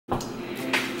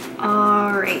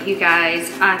Alright, you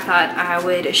guys, I thought I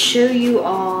would show you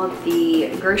all the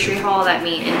grocery haul that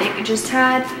me and Nick just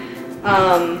had.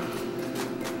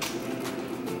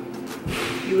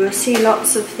 You will see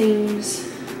lots of things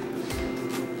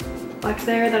back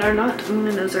there that are not, and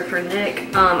those are for Nick.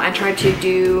 I try to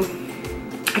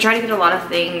get a lot of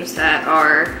things that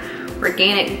are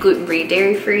organic, gluten-free,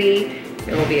 dairy-free.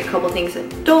 There will be a couple things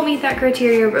that don't meet that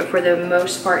criteria, but for the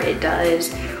most part it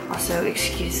does. Also,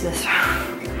 excuse this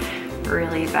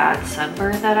really bad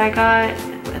sunburn that I got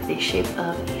with the shape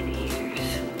of anteaters.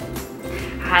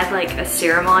 I had like a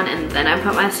serum on and then I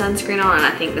put my sunscreen on, and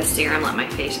I think the serum let my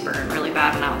face burn really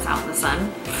bad when I was out in the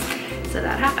sun. So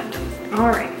that happened. All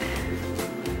right,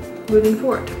 moving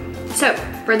forward. So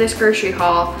for this grocery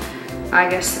haul, I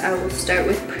guess I will start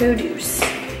with produce.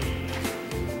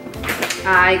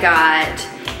 I got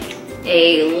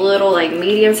a little like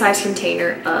medium-sized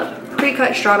container of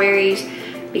pre-cut strawberries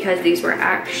because these were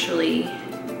actually,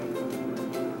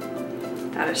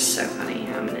 that is so funny,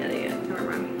 I'm an idiot, never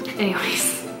mind.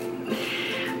 Anyways,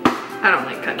 I don't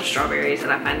like cutting strawberries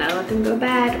and I find I let them go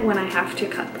bad when I have to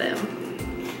cut them.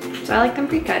 So I like them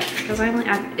pre-cut because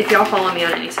if y'all follow me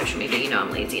on any social media, you know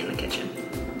I'm lazy in the kitchen.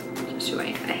 Just who I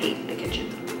hate the kitchen.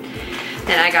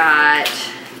 Then I got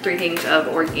 3 things of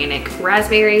organic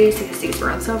raspberries because these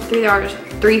were on sale for $3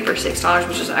 for $6,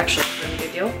 which is actually a really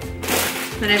good deal.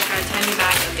 Then I just got a tiny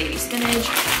bag of baby spinach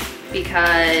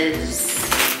because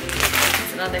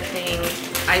that's another thing.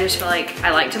 I just feel like I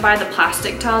like to buy the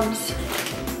plastic tubs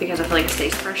because I feel like it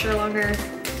stays fresher longer,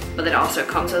 but it also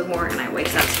comes with more and I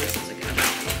waste that, so this is a good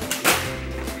amount.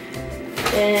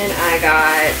 Then I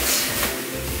got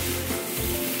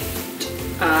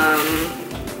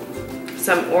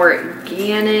some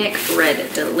organic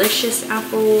Red Delicious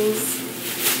apples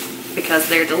because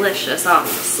they're delicious,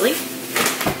 obviously.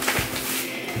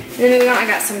 And then moving on, I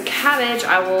got some cabbage.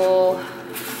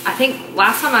 I think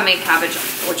last time I made cabbage,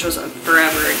 which was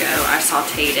forever ago, I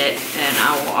sauteed it, and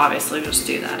I will obviously just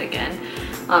do that again.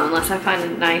 Unless I find a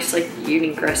nice, like,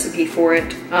 unique recipe for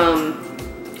it.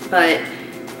 But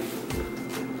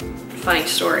funny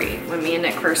story, when me and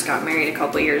Nick first got married a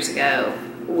couple years ago,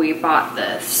 we bought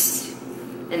this,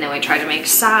 and then we tried to make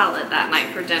salad that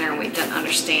night for dinner, and we didn't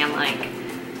understand, like,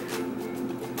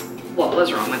 what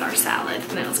was wrong with our salad,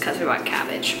 and it was because we bought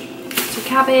cabbage. So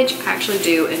cabbage, I actually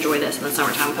do enjoy this in the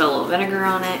summertime. Put a little vinegar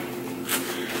on it.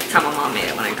 That's how my mom made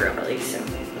it when I grew up, at least. So,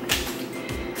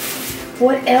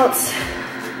 what else?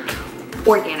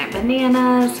 Organic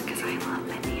bananas, because I love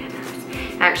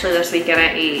bananas. Actually, this weekend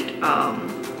I ate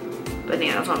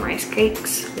bananas on rice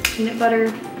cakes with peanut butter.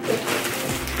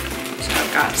 So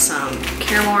I've got some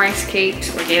caramel rice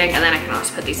cakes, organic, and then I can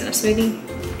also put these in a smoothie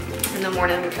in the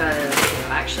morning because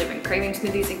I've actually been craving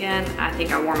smoothies again. I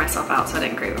think I wore myself out, so I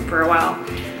didn't crave them for a while.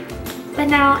 But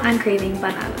now I'm craving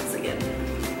bananas again.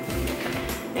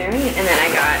 All right, and then I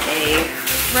got a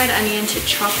red onion to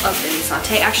chop up and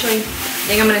saute. Actually, I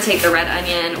think I'm gonna take the red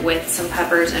onion with some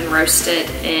peppers and roast it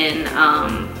in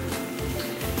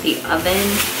the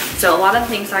oven. So a lot of the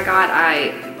things I got,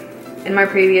 in my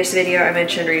previous video, I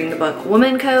mentioned reading the book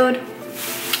Woman Code.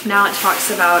 Now it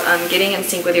talks about getting in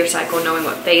sync with your cycle, knowing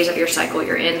what phase of your cycle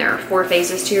you're in. There are 4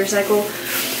 phases to your cycle.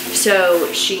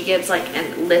 So she gives like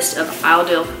a list of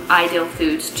ideal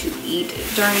foods to eat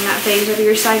during that phase of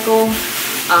your cycle.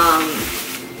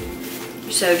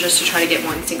 So just to try to get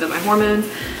more in sync with my hormones,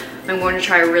 I'm going to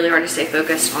try really hard to stay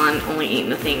focused on only eating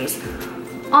the things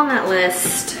on that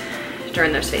list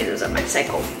during those phases of my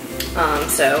cycle.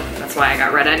 So that's why I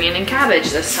got red onion and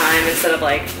cabbage this time instead of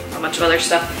like a bunch of other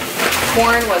stuff.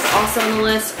 Corn was also on the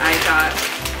list. I got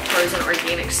frozen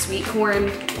organic sweet corn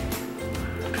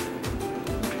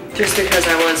just because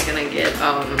I was gonna get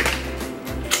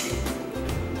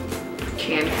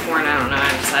canned corn. I don't know,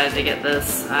 I decided to get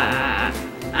this. I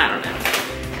don't know.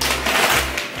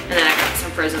 And then I got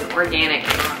some frozen organic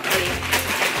broccoli.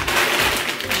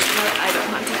 But I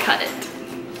don't want to cut it.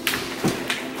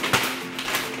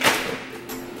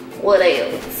 What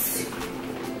else?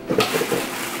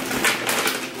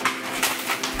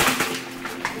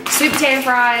 Sweet potato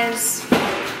fries,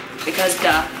 because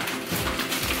duh.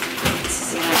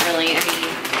 This isn't really any,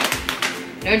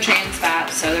 no trans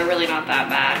fat, so they're really not that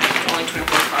bad. It's only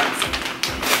 24 carbs.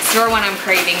 So when I'm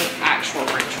craving actual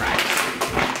french fries.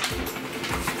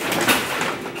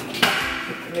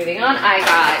 Moving on, I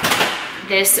got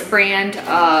this brand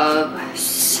of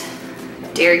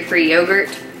dairy-free yogurt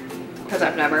because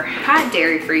I've never had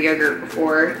dairy-free yogurt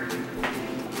before,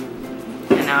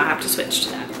 and now I have to switch to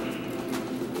that.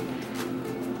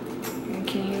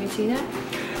 Can you even see that?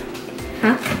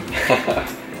 Huh?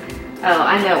 Oh,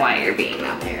 I know why you're being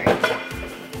out there.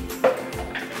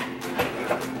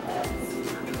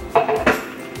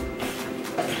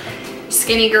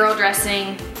 Skinny Girl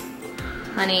dressing,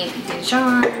 Honey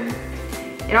Dijon.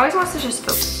 It always wants to just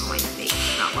focus on my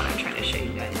face, not what I'm trying to show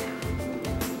you guys.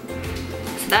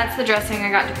 So that's the dressing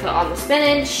I got to put on the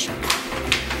spinach.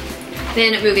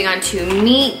 Then moving on to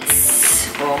meats.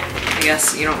 Well, I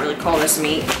guess you don't really call this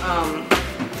meat.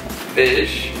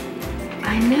 Fish.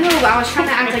 I know, but I was trying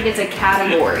to act like it's a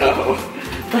category. Oh.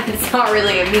 But it's not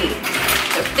really a meat.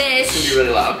 So fish. It's gonna be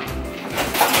really loud.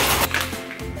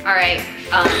 All right,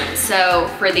 so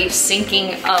for the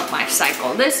sinking of my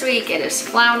cycle this week, it is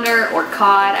flounder or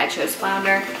cod. I chose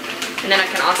flounder. And then I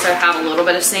can also have a little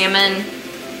bit of salmon.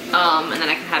 And then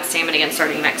I can have salmon again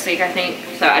starting next week, I think.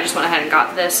 So I just went ahead and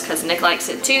got this because Nick likes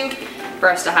it too, for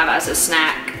us to have as a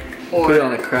snack. Or put it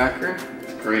on a cracker.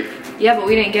 Great. Yeah, but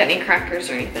we didn't get any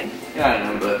crackers or anything. Yeah, I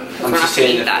know, but I'm we're just not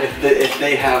saying that. if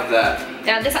they have that.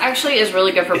 Yeah, this actually is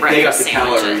really good for If they got breakfast the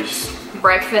sandwiches. calories.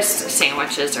 Breakfast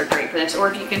sandwiches are great for this, or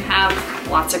if you can have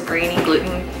lots of grainy,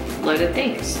 gluten-loaded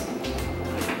things.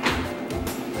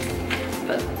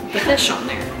 Put the fish on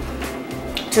there.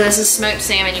 So this is smoked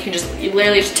salmon. You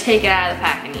literally just take it out of the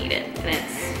pack and eat it, and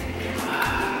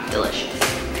it's delicious.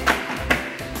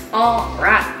 All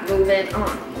right, moving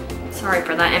on. Sorry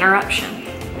for that interruption.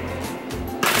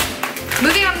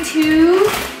 Moving on to,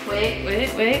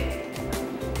 wait.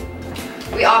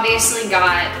 We obviously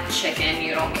got chicken.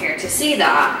 You don't care to see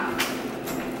that.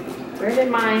 Where did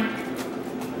my,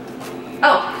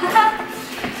 oh,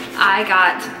 I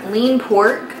got lean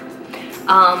pork.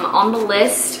 On the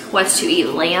list was to eat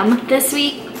lamb this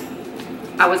week.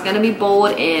 I was gonna be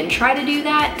bold and try to do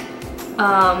that.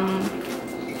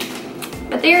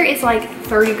 But there is like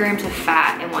 30 grams of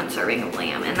fat in one serving of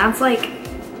lamb, and that's like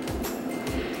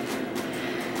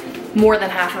more than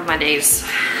half of my days.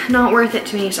 Not worth it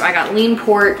to me, so I got lean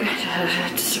pork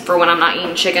for when I'm not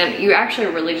eating chicken. You actually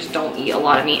really just don't eat a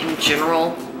lot of meat in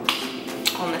general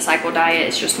on the cycle diet.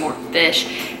 It's just more fish.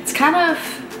 It's kind of,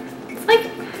 it's like,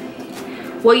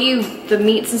 well, the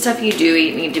meats and stuff you do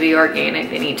eat need to be organic.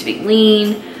 They need to be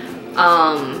lean.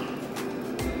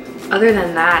 Other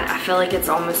than that, I feel like it's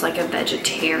almost like a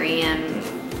vegetarian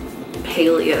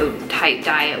paleo type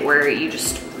diet where you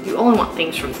only want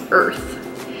things from the earth.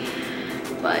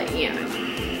 But you know,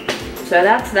 so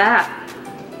that's that.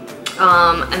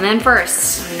 And then for a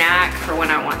snack, for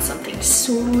when I want something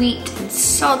sweet and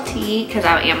salty, because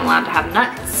I am allowed to have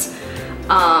nuts,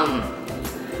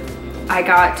 I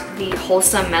got the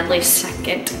Wholesome Medley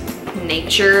Second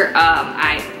Nature.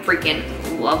 I freaking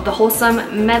love the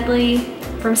Wholesome Medley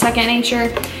from Second Nature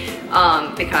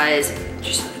because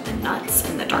just the nuts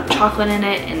and the dark chocolate in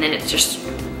it, and then it's just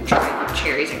dried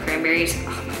cherries and cranberries.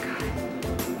 Oh my god,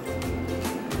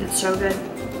 it's so good.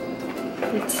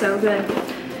 It's so good.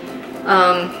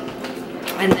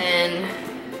 And then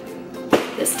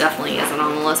this definitely isn't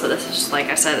on the list, but this is just, like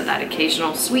I said, that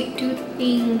occasional sweet tooth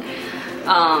thing.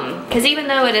 Because even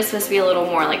though it is supposed to be a little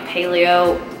more like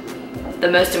paleo, the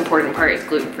most important part is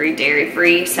gluten-free,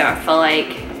 dairy-free. So I feel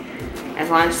like as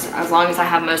long as I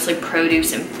have mostly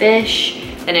produce and fish,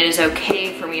 then it is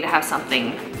okay for me to have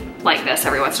something like this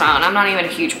every once in a while. And I'm not even a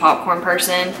huge popcorn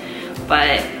person,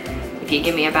 but if you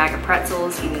give me a bag of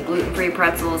pretzels, even gluten-free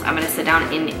pretzels, I'm gonna sit down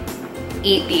and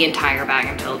eat the entire bag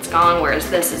until it's gone, whereas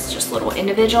this is just little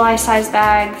individualized sized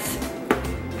bags,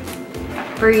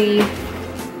 free.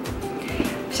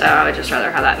 So I would just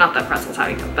rather have that. Not that pretzels have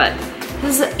you, but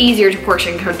this is easier to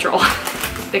portion control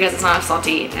because it's not as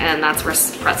salty, and that's where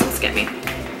pretzels get me.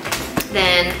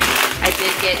 Then I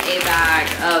did get a bag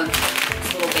of,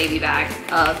 this little baby bag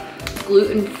of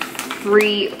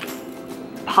gluten-free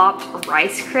popped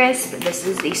Rice Crisp. This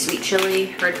is the sweet chili.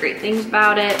 Heard great things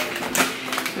about it.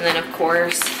 And then of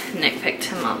course, Nick picked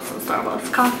him up some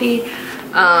Starbucks coffee.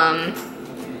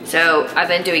 So I've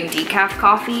been doing decaf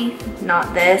coffee,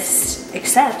 not this,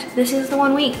 except this is the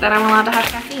 1 week that I'm allowed to have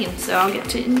caffeine. So I'll get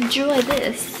to enjoy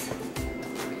this.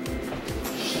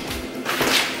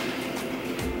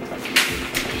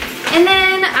 And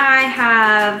then I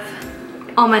have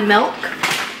almond milk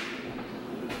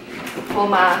for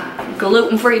my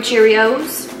gluten-free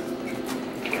Cheerios.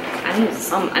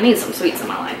 I need some sweets in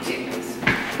my life too.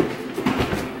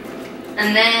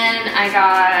 And then I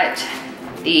got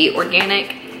the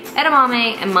organic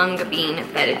edamame and mung bean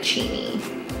fettuccine.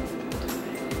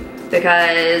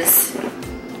 Because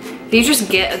if you just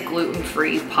get a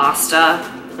gluten-free pasta,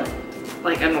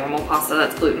 like a normal pasta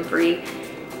that's gluten-free,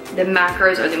 the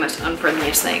macros are the most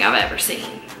unfriendliest thing I've ever seen.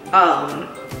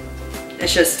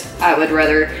 It's just, I would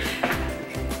rather,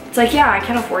 it's like, yeah, I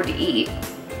can afford to eat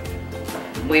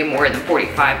way more than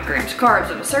 45 grams of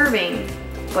carbs in a serving,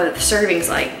 but if the serving's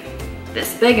like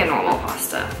this big in normal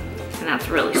pasta, and that's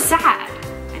really sad.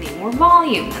 I need more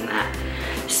volume than that.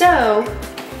 So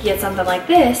get something like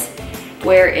this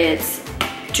where it's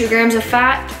 2 grams of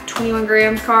fat, 21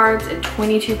 grams carbs, and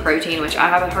 22 protein, which I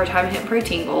have a hard time hitting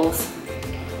protein goals.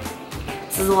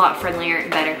 This is a lot friendlier and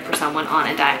better for someone on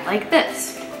a diet like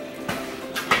this.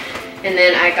 And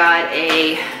then I got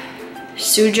a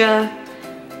Suja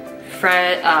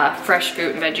fresh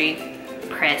fruit and veggie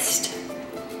pressed,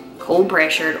 cold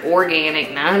pressured,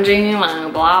 organic,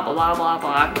 non-GMO, blah, blah, blah, blah,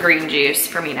 blah, green juice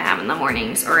for me to have in the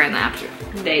mornings or in the after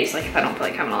days, like if I don't feel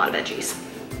like having a lot of veggies.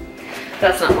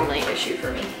 That's not normally an issue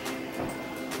for me.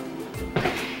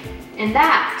 And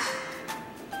that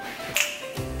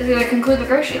is gonna conclude the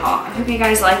grocery haul. I hope you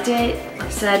guys liked it. Like I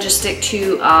said, just stick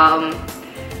to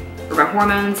my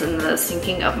hormones and the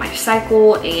syncing of my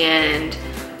cycle, and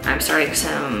I'm starting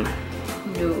some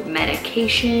new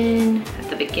medication at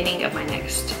the beginning of my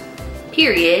next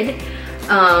period.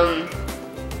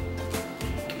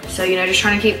 So, you know, just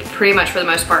trying to keep pretty much for the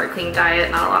most part a clean diet,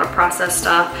 not a lot of processed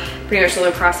stuff. Pretty much the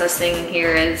only processed thing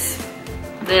here is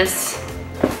this,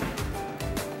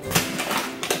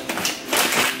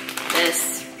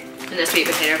 and the sweet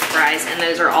potato fries, and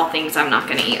those are all things I'm not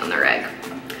gonna eat on the reg.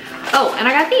 Oh, and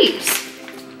I got these.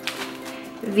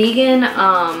 Vegan,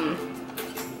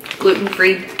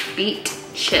 gluten-free beet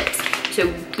chips.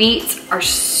 So beets are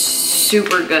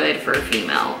super good for a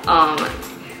female.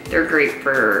 They're great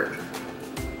for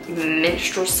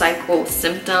menstrual cycle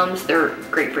symptoms. They're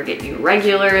great for getting you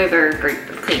regular. They're great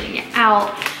for cleaning you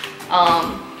out.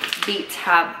 Beets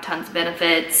have tons of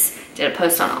benefits. Did a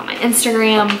post on my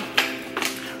Instagram.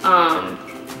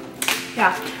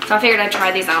 Yeah, so I figured I'd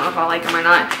try these. I don't know if I'll like them or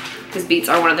not, because beets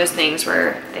are one of those things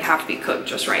where they have to be cooked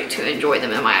just right to enjoy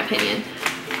them, in my opinion.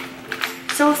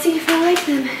 So we'll see if I like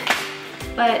them.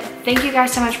 But thank you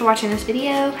guys so much for watching this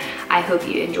video. I hope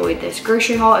you enjoyed this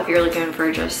grocery haul. If you're looking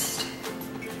for just,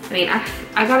 I mean,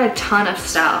 I got a ton of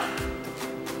stuff,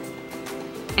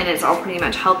 and it's all pretty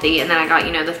much healthy. And then I got,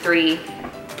 you know, the 3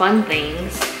 fun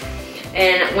things.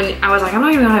 And when I was like, I'm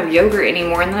not even gonna have yogurt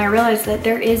anymore, and then I realized that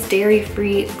there is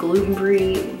dairy-free,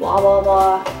 gluten-free, blah, blah,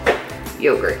 blah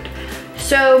yogurt.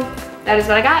 So that is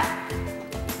what I got.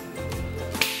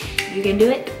 You can do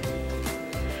it.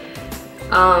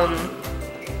 Oh,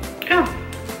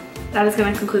 that is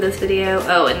gonna conclude this video.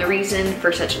 Oh, and the reason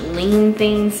for such lean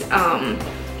things,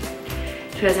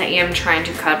 because I am trying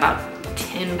to cut about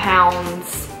 10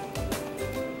 pounds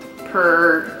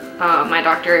per my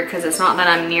doctor, because it's not that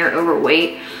I'm near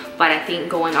overweight, but I think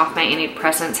going off my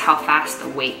antidepressants, how fast the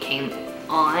weight came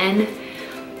on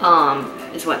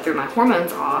is what threw my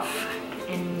hormones off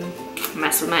and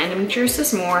messed with my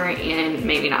endometriosis more, and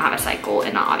maybe not have a cycle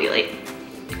and not ovulate.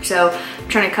 So I'm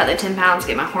trying to cut the 10 pounds,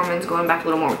 get my hormones going back a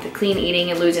little more with the clean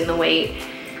eating and losing the weight,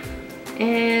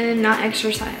 and not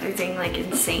exercising like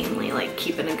insanely, like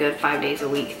keeping a good 5 days a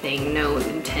week thing, no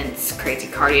intense crazy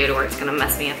cardio to where it's gonna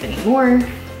mess me up anymore.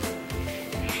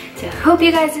 So hope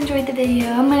you guys enjoyed the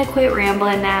video. I'm gonna quit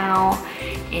rambling now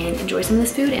and enjoy some of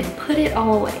this food and put it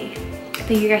all away.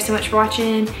 Thank you guys so much for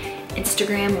watching.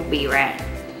 Instagram will be right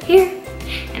here,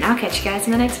 and I'll catch you guys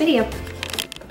in the next video.